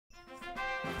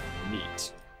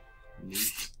Neat.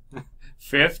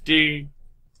 50.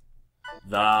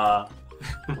 The.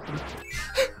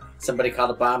 Somebody call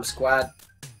the bomb squad.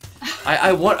 I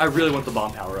really want the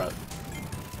bomb power up.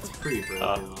 It's pretty broken,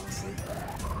 honestly.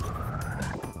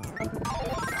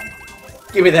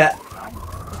 Give me that.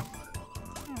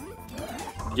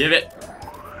 Give it.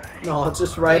 No, it's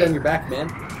just right on your back, man.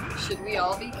 Should we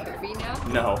all be Kirby now?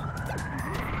 No.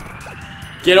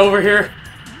 Get over here.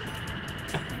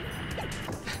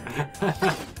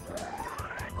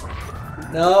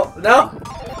 No, no.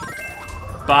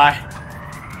 Bye.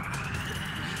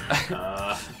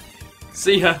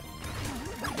 See ya.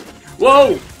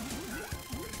 Whoa!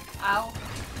 Ow.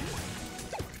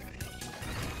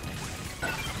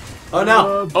 Oh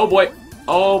no. Oh boy.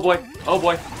 Oh boy. Oh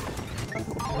boy.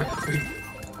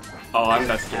 Oh, I'm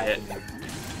about to get hit.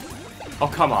 Oh,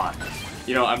 come on.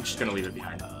 You know, I'm just gonna leave it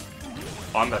behind. Oh,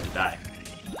 I'm about to die.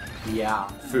 Yeah.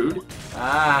 Food?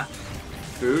 Ah.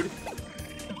 Food?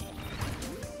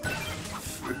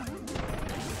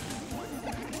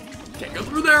 Can't go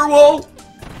through there, whoa!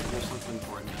 There's something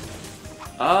important.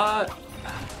 I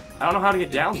don't know how to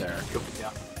get down there. Go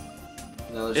down.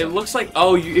 No, there's It looks like,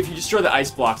 oh, if you destroy the ice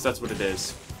blocks, that's what it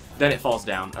is. Then it falls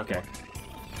down. Okay.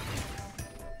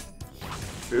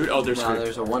 Food? Oh, there's well, food.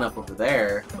 there's a one-up over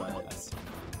there, but...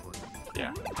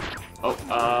 Yeah. Oh,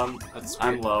 That's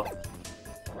I'm low.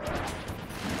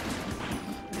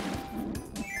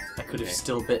 I could have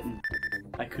still been...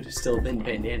 I could have still been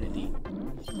Bandanity.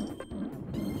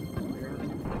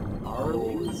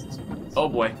 Oh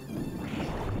boy.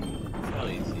 Oh,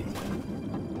 easy.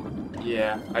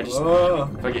 Yeah, I just... Oh.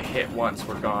 If I get hit once,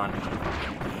 we're gone.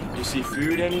 Do you see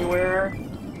food anywhere?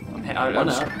 I'm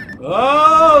just,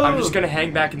 Oh! I'm just gonna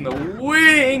hang back in the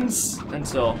wings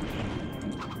until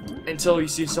you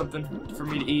see something for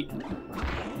me to eat.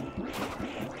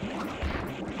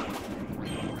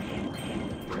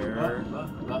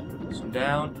 Some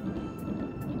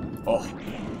down. Oh.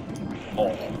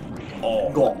 Oh.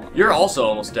 Oh. Go. You're also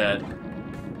almost dead.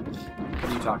 What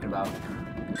are you talking about?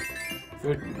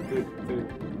 Food.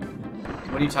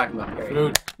 What are you talking about, Harry?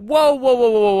 Food. Whoa, whoa, whoa,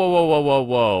 whoa, whoa, whoa, whoa, whoa,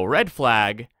 whoa. Red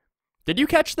flag. Did you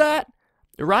catch that?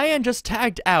 Ryan just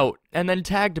tagged out and then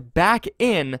tagged back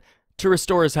in to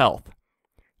restore his health.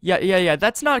 Yeah,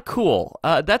 that's not cool.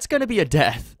 That's going to be a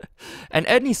death. And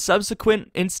any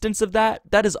subsequent instance of that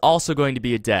is also going to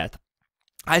be a death.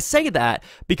 I say that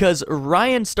because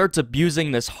Ryan starts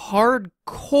abusing this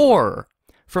hardcore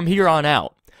from here on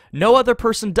out. No other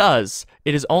person does.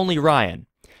 It is only Ryan.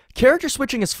 Character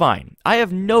switching is fine. I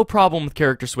have no problem with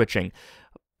character switching.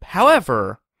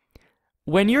 However,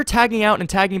 when you're tagging out and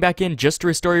tagging back in just to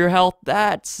restore your health,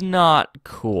 that's not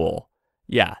cool.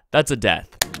 Yeah, that's a death.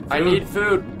 I need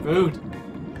food. Food.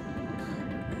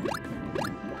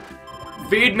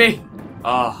 Feed me.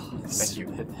 Oh, thank you.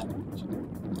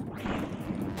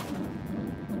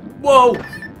 Whoa.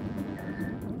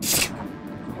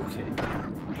 Okay.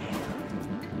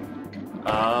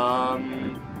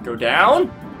 Go down.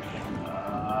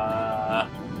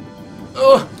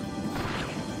 Ugh.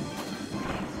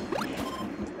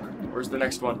 Where's the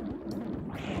next one?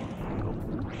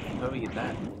 How do we get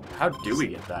that? How do we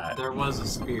get that? There was a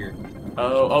spear.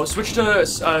 Oh, switch to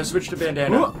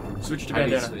bandana. Switch to How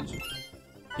do you bandana. switch?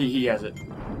 He has it.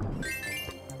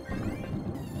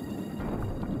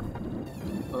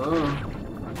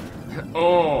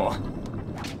 Oh.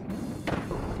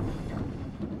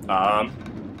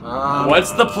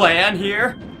 What's the plan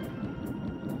here?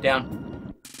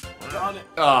 Down. Put on it.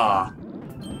 Ah.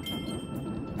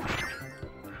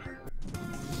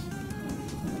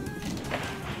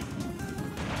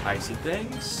 Icy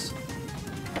things.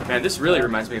 Man, this really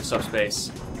reminds me of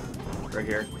Subspace. Right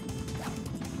here.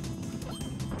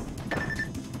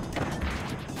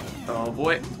 Oh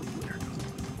boy.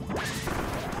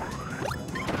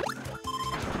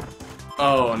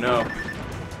 Oh no.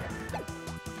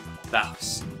 That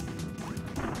was...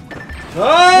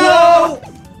 Oh!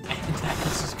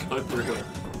 Let's just go through it.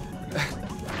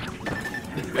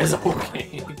 It's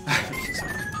okay.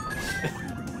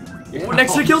 Oh,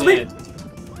 next to kills me!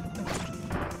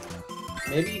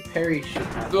 Maybe Perry should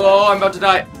have Oh, I'm about to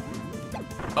die.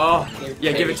 Oh,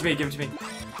 yeah, give Perry. it to me, give it to me.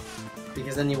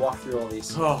 Because then you walk through all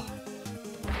these. Oh,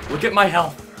 look at my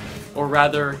health. Or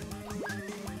rather,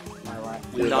 My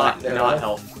life. not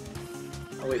health.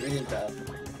 Oh wait, we need that.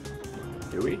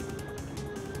 Do we?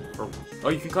 Or, oh,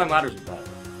 you can climb ladders with that.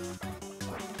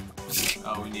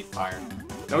 Oh, we need fire.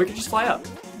 No, we can just fly up.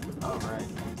 Oh, right.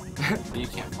 But you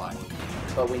can't fly.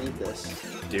 But we need this.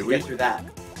 Do To we? get through that.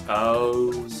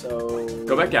 Oh. So...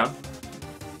 Go back down.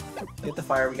 Get the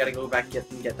fire, we gotta go back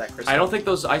and get that crystal. I don't think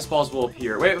those ice balls will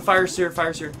appear. Wait, fire's here,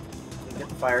 fire's here. Get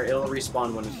the fire. It'll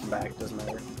respawn when it's back. Doesn't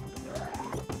matter.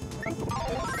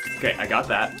 Okay, I got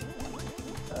that.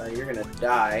 You're gonna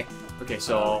die. Okay,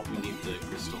 so We need the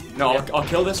crystal. no, I'll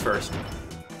kill this first,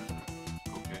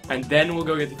 Okay. and then we'll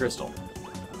go get the crystal.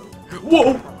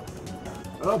 Whoa!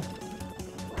 Oh.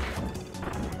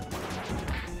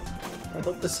 I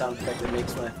love the sound effect it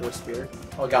makes when I throw a spear.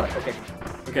 Oh, got it. Okay.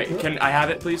 Okay, can I have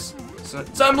it, please?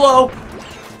 Sunblow!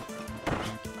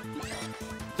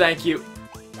 Thank you.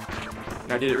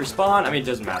 Now, did it respawn? I mean, it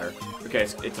doesn't matter. Okay,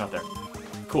 it's not there.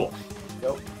 Cool.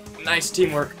 Nope. Nice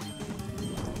teamwork.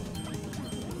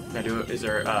 Can I do it? Is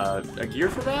there a gear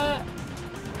for that?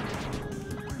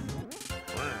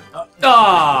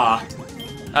 Ah!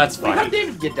 That's How fine. did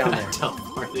David get down there?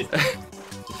 Teleported.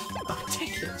 Oh,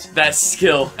 take it. That's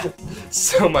skill.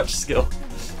 So much skill.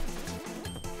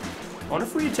 I wonder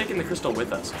if we had taken the crystal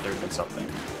with us, if there had been something.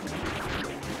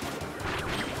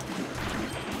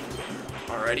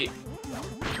 Alrighty.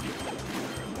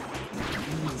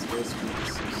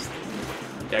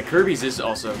 Yeah, Kirby's is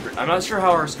also... I'm not sure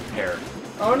how ours compare.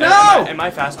 Oh no! Am I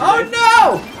faster? Oh Dave?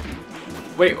 no!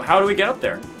 Wait, how do we get up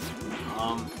there?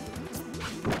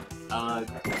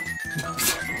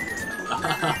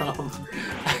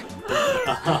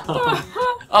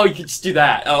 Oh, you can just do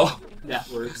that. Oh. That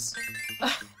works.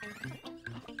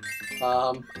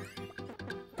 Got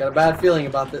a bad feeling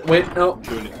about this. Wait, no.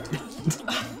 Doing it.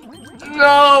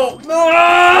 No! No!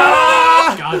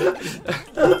 Got it.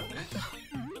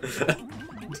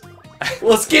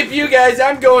 We'll skip you guys.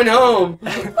 I'm going home.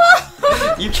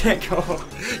 You can't go.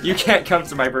 You can't come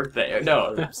to my birthday.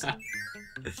 No.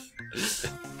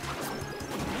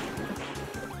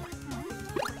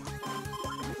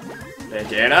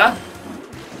 Bandana?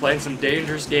 Playing some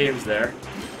dangerous games there.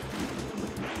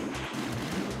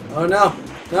 Oh no!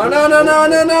 No! No! No! No!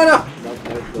 No! No! No!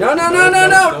 No! No! No! No!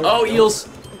 No! Oh, eels!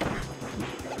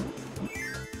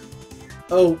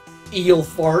 Oh, eel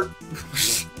fart.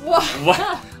 What?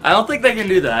 What? I don't think they can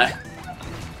do that.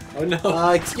 Oh no.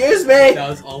 Excuse me. That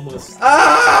was almost.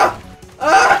 Ah!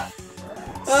 Ah!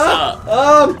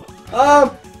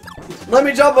 Let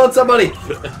me jump on somebody.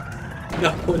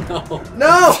 No, no.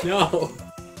 No! No.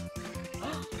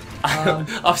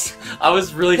 I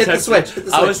was really Hit the tempted. switch. Hit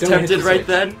the I switch. was Don't hit tempted the right switch.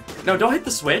 then. No, don't hit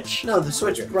the switch. No, the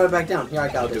switch. Run it back down. Here, I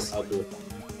got I'll do this. it. I'll do it.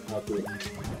 I'll do it.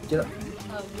 Get up.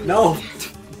 No.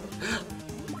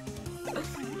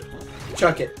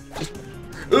 Chuck it.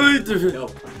 No.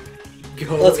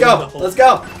 Go. Let's in the go. hole. Let's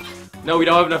go. No, we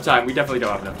don't have enough time. We definitely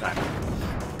don't have enough time.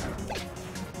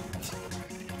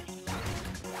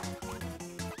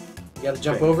 You gotta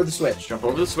jump Okay. over the switch. Jump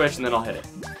over the switch and then I'll hit it.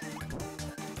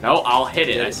 No, I'll hit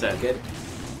it, I said. Good.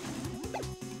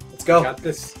 Let's go. Got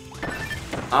this.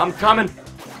 I'm coming.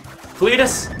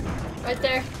 Cletus! Right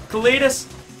there. Cletus!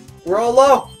 We're all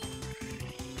low.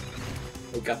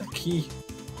 We got the key.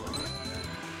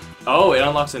 Oh, it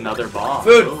unlocks another bomb.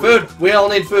 Food. Oh. Food. We all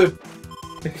need food.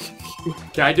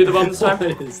 Can I do the bomb this time?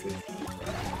 What is this?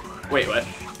 Wait, what?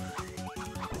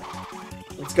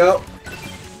 Let's go.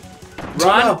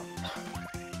 Run!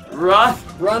 Run!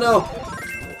 Runo.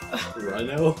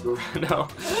 Runo? No.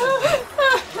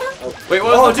 Oh. Wait,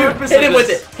 what Oh, was the dude, purpose hit of him with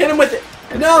this? it. Hit him with it.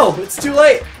 No, it's too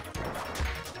late.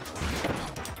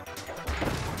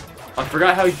 I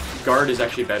forgot how guard is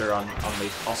actually better on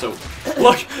leaf. Also,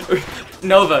 look!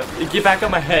 Nova, get back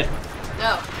on my head.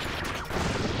 No.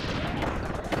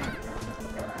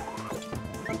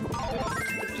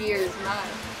 The gear is mine.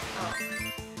 Oh.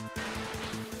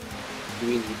 Do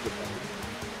we need the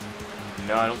button?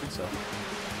 No, I don't think so.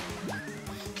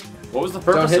 What was the Don't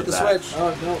purpose hit of the that? switch.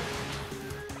 Oh, no.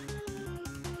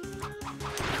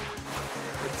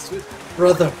 It's switch.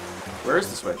 Brother. Where is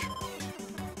the switch?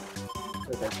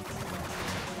 Right there.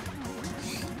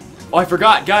 Oh, I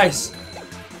forgot, guys!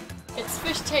 It's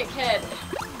fish tank head.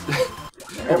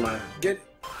 Where am I? Get it.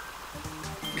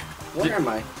 Where am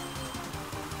I?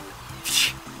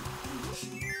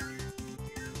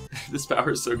 This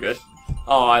power is so good.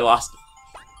 Oh, I lost.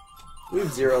 We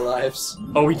have 0 lives.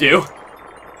 Oh, we do?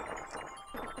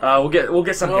 We'll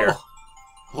get some here.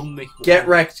 Only Get one.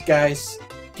 wrecked, guys.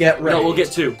 Get wrecked. No, we'll get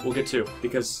 2. We'll get 2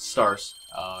 because stars.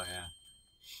 Oh, yeah.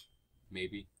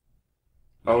 Maybe.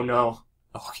 Oh no.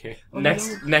 Okay.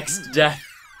 Next death.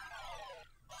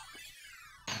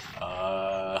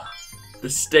 The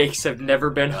stakes have never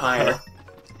been higher.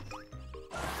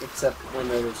 Except when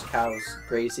there's cows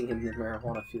grazing in the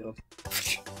marijuana field.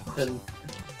 Then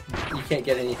you can't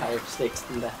get any higher stakes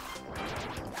than that.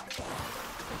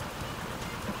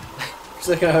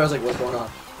 So I was like, what's going on?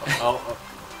 Oh.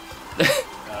 We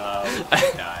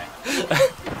die.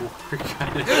 We're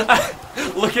kind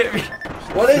of... Look at me.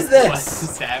 What is What this?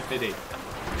 is happening?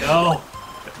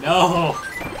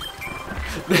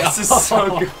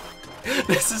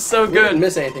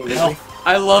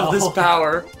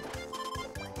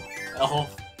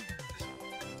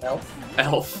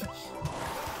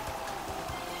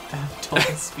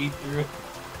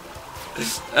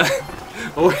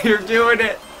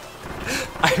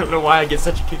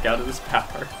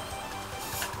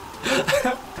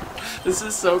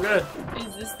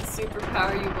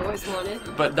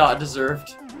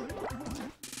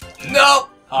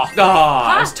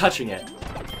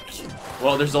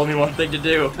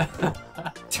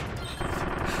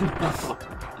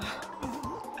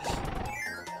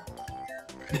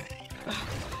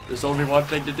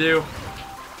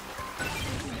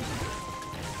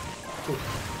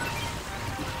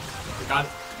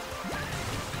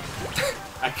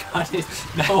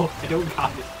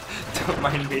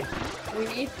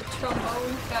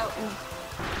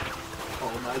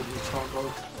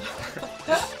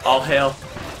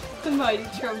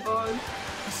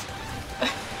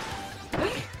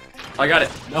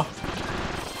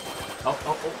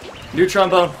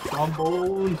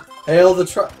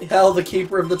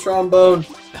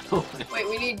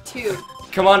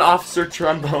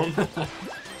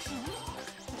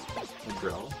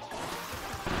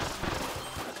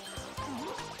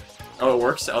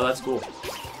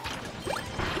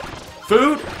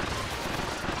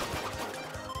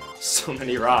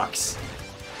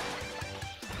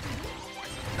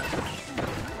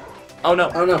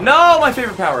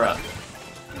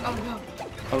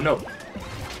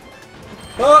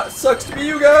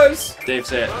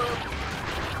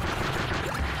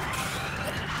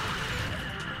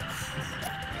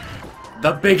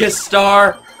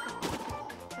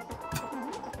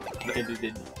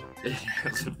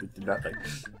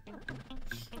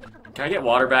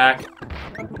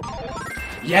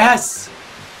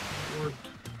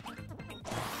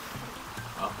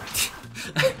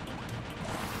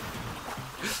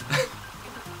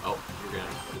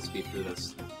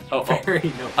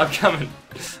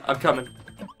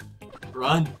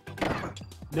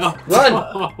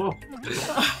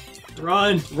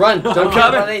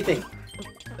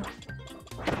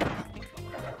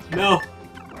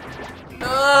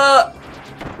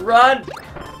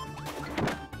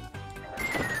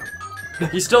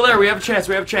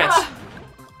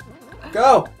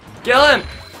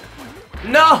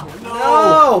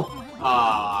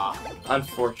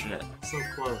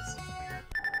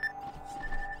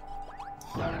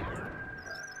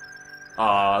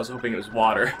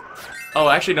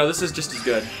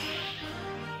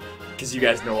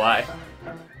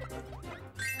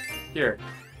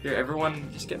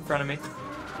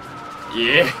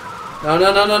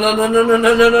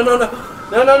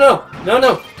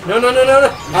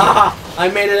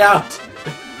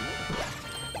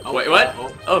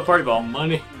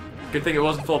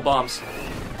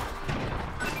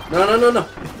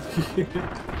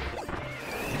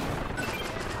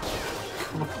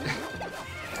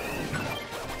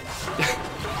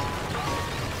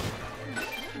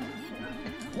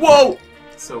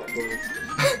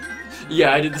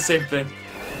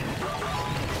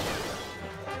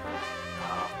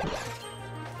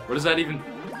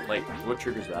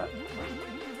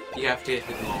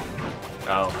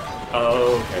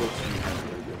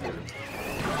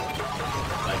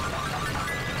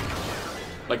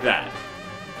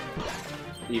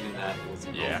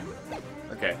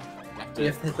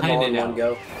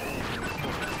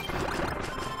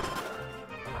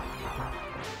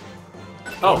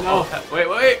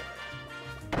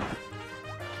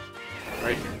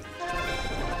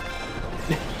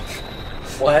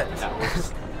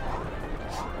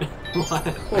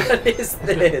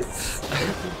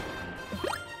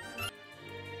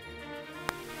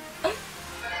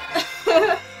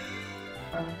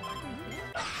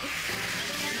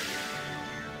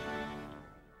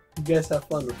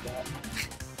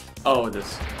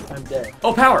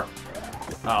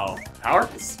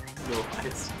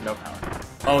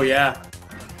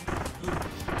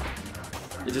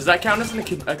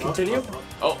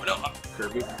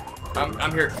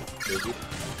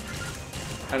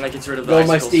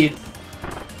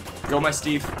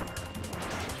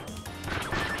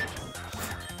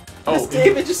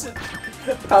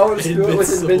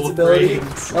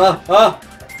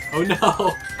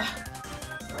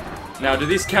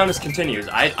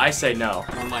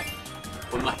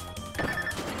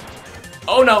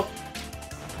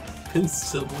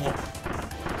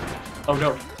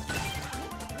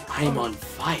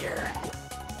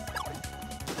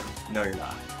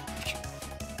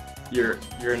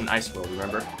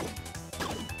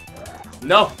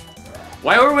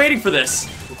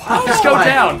 Just go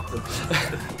down.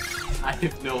 I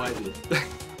have no idea.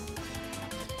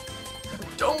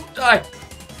 Don't die.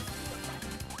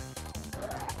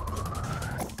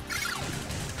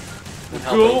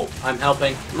 Go. I'm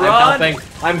helping. Run.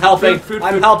 I'm helping. Food,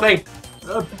 I'm food. helping.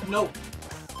 No.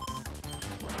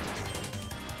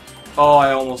 Oh,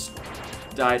 I almost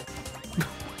died.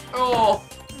 Oh.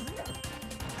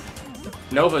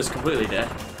 Nova is completely dead.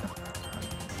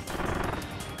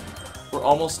 We're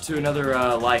almost to another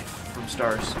life from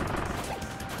stars.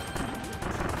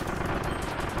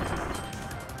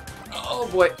 Oh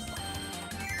boy.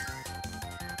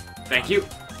 Thank you.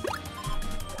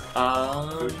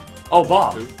 Oh,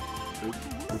 bomb.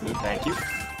 Thank you.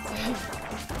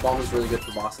 Bomb is really good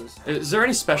for bosses. Is there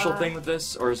any special thing with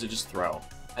this, or is it just throw?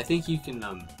 I think you can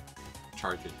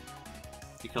charge it.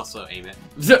 You can also aim it.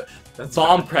 That's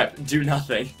bomb prep. Do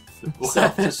nothing.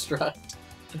 Self-destruct.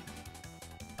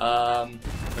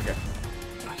 Okay.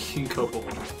 I can go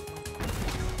away.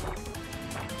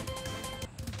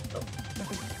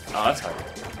 Oh, that's hard.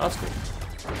 Oh, that's cool.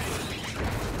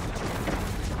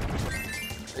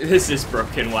 This is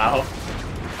broken, wow.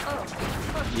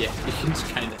 Yeah, you can just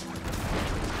kind of.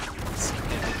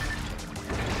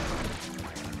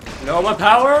 No, my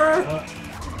power!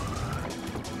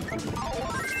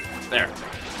 There.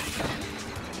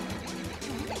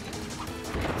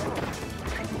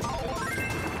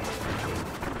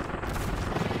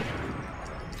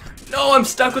 No, I'm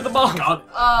stuck with the bomb! God.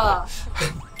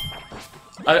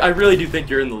 I really do think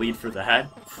you're in the lead for that.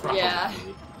 Yeah.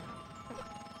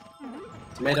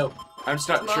 Tomato. I'm just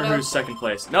not sure Tomato. who's second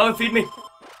place. No, feed me!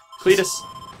 Cletus.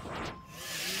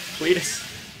 Cletus.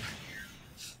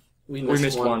 We We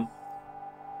missed one.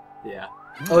 Yeah.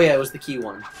 Oh yeah, it was the key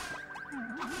one.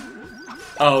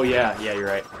 Oh, yeah, you're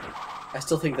right. I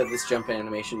still think that this jump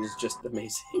animation is just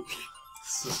amazing.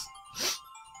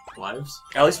 Lives?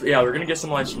 At least, yeah, we're gonna get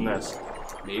some lives from this.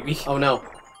 Maybe. Oh no.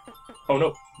 Oh,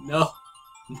 no. No.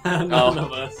 None Oh.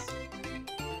 of us.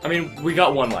 I mean, we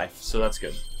got one life, so that's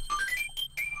good.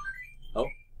 Oh.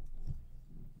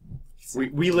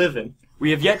 We live in. We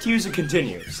have yet to use a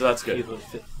continue, so that's good.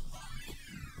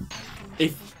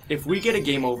 If we get a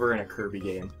game over in a Kirby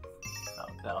game, Oh,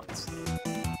 no.